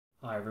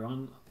Hi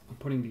everyone, I'm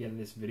putting together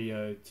this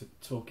video to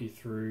talk you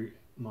through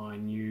my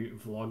new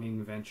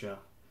vlogging venture.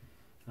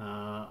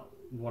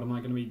 What am I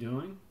going to be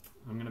doing?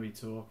 I'm going to be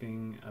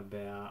talking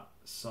about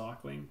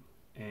cycling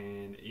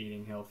and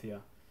eating healthier,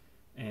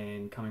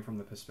 and coming from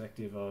the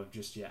perspective of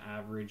just your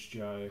average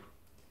Joe,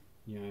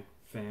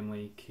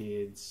 family,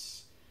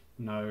 kids,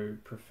 no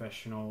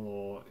professional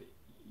or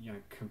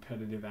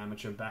competitive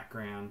amateur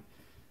background,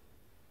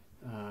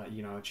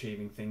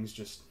 achieving things,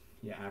 just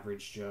your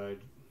average Joe,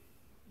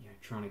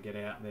 trying to get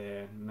out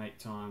there and make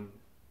time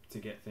to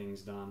get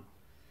things done.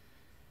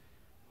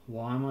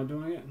 Why am I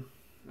doing it?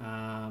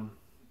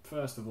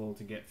 First of all,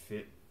 to get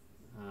fit.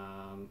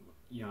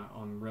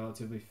 I'm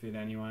relatively fit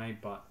anyway,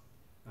 but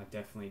I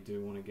definitely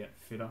do want to get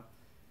fitter.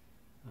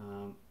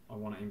 I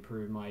want to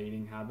improve my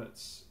eating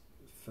habits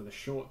for the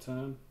short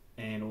term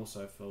and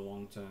also for the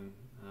long term.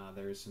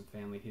 There is some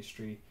family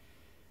history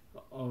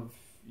of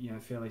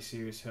fairly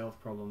serious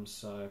health problems,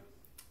 so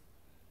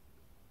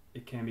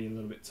it can be a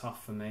little bit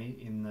tough for me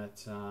in that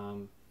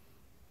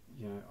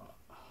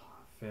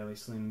fairly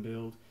slim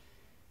build.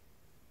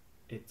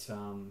 I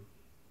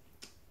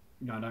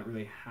don't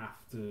really have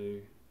to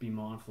be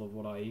mindful of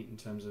what I eat in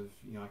terms of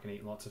I can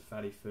eat lots of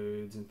fatty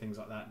foods and things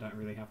like that. Don't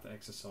really have to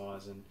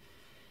exercise,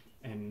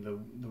 and the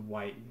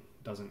weight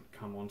doesn't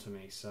come onto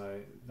me, so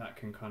that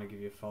can kind of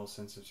give you a false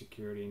sense of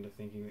security into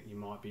thinking that you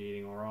might be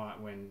eating alright,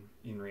 when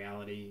in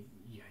reality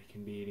you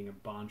can be eating a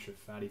bunch of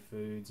fatty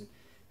foods and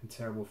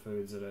terrible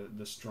foods that are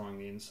destroying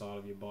the inside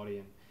of your body.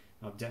 And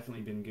I've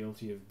definitely been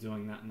guilty of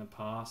doing that in the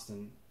past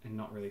and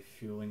not really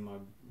fueling my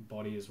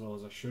body as well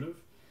as I should have.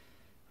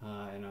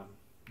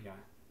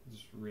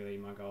 It's really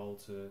my goal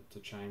to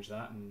change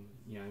that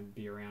and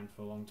be around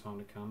for a long time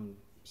to come and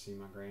see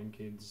my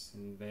grandkids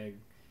and their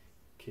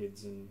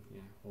kids and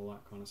all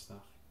that kind of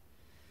stuff.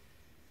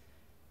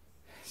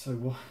 So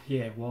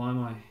why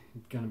am I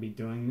going to be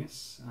doing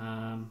this?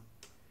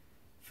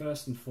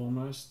 First and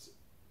foremost,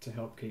 to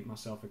help keep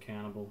myself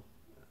accountable.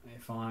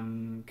 If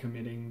I'm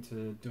committing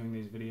to doing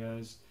these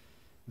videos,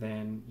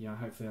 then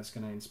hopefully that's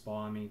going to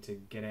inspire me to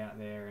get out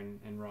there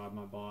and ride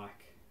my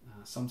bike.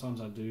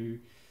 Sometimes I do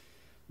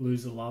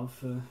lose the love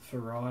for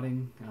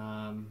riding.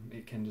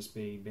 It can just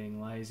be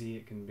being lazy.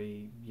 It can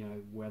be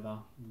weather,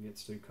 it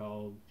gets too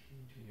cold,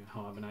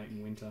 hibernate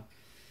in winter.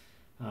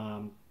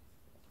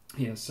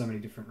 So many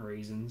different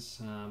reasons,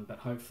 but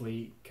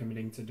hopefully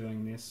committing to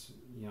doing this,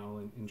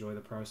 I'll enjoy the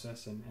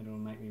process and it'll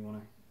make me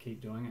want to keep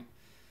doing it.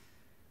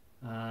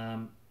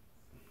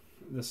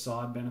 The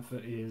side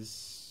benefit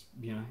is,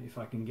 if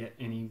I can get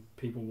any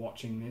people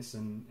watching this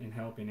and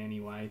help in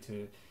any way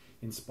to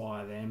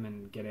inspire them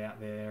and get out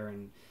there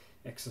and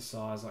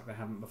exercise like they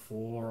haven't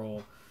before,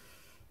 or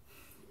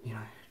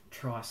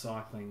try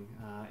cycling,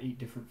 eat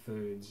different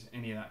foods,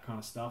 any of that kind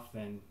of stuff,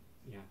 then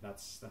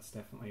that's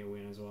definitely a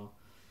win as well.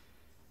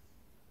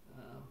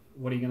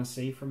 What are you going to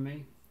see from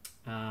me?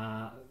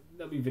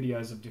 There'll be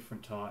videos of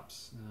different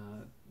types.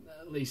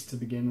 At least to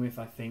begin with,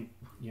 I think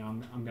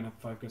I'm going to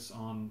focus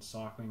on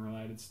cycling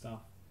related stuff.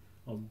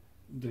 I'll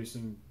do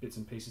some bits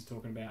and pieces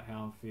talking about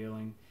how I'm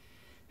feeling,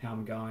 how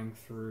I'm going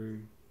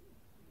through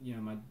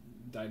my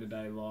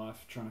day-to-day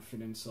life, trying to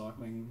fit in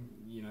cycling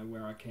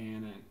where I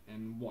can,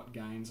 and what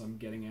gains I'm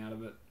getting out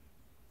of it,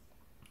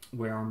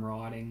 where I'm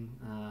riding,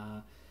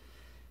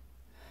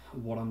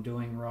 what I'm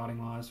doing riding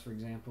wise, for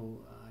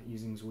example,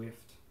 using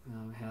Zwift,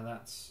 how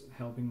that's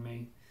helping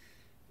me,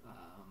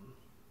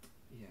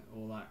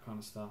 all that kind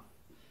of stuff.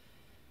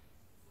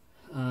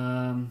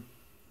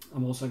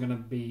 I'm also going to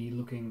be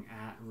looking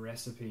at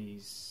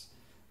recipes.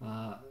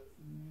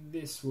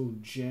 This will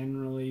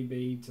generally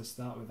be, to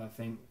start with, I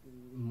think,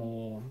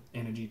 more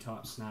energy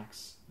type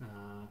snacks,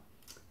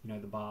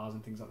 the bars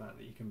and things like that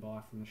you can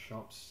buy from the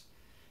shops.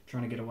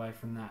 Trying to get away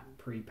from that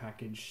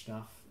pre-packaged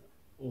stuff,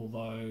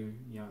 although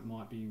it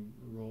might be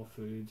raw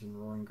foods and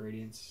raw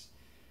ingredients.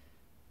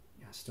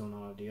 Still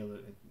not ideal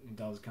that it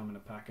does come in a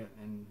packet,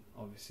 and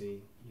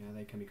obviously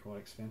they can be quite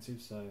expensive.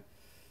 So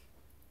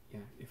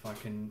if I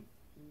can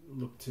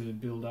look to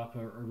build up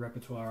a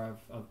repertoire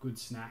of good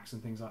snacks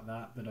and things like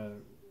that are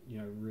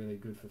really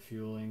good for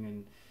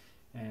fueling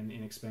and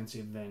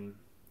inexpensive, then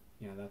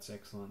that's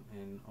excellent,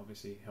 and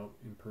obviously help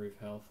improve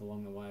health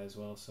along the way as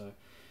well. So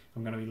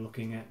I'm going to be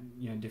looking at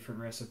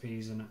different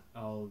recipes, and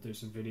I'll do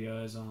some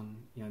videos on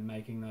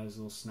making those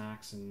little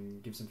snacks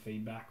and give some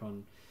feedback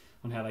on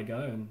how they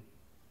go, and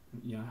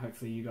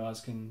hopefully you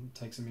guys can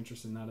take some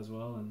interest in that as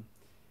well and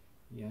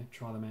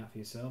try them out for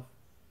yourself.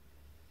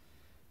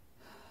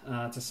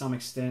 To some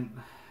extent,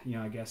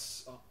 I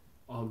guess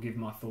I'll give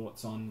my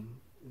thoughts on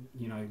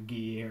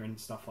gear and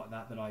stuff like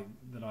that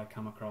I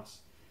come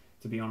across.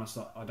 To be honest,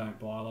 I don't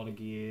buy a lot of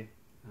gear.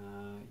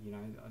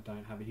 I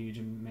don't have a huge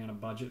amount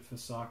of budget for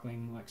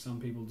cycling like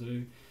some people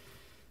do,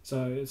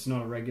 so it's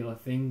not a regular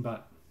thing.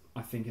 But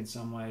I think in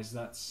some ways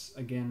that's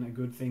again a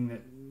good thing,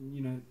 that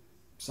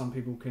some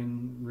people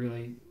can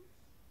really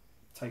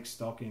take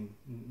stock in,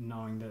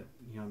 knowing that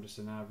I'm just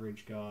an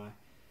average guy,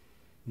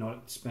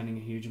 not spending a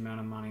huge amount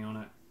of money on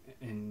it,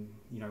 and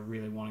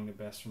really wanting the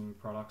best from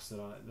products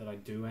that I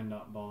do end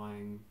up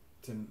buying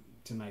to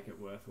to make it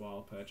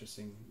worthwhile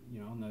purchasing,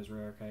 on those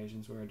rare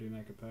occasions where I do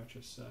make a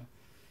purchase. So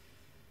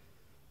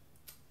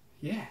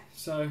yeah,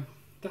 so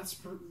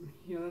that's what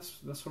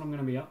I'm going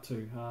to be up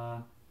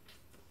to.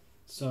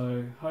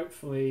 So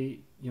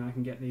hopefully, I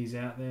can get these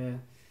out there,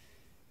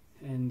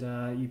 and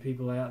you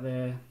people out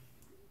there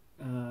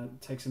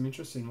take some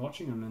interest in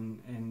watching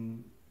them,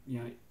 and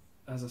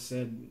as I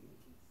said,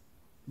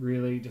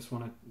 really just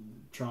want to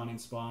try and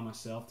inspire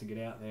myself to get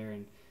out there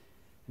and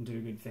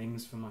do good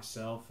things for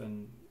myself,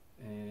 and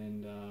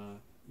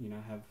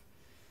have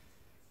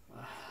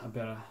a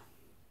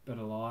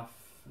better life,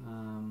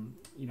 in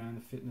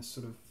the fitness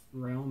sort of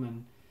realm.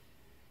 And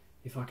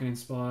if I can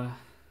inspire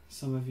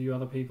some of you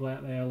other people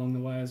out there along the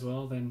way as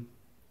well, then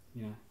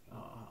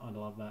I'd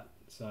love that.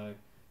 So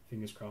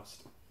fingers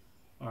crossed.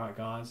 All right,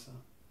 guys,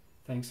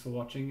 thanks for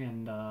watching,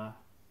 and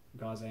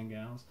guys and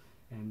gals,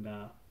 and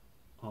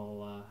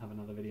I'll have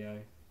another video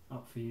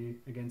up for you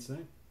again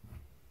soon.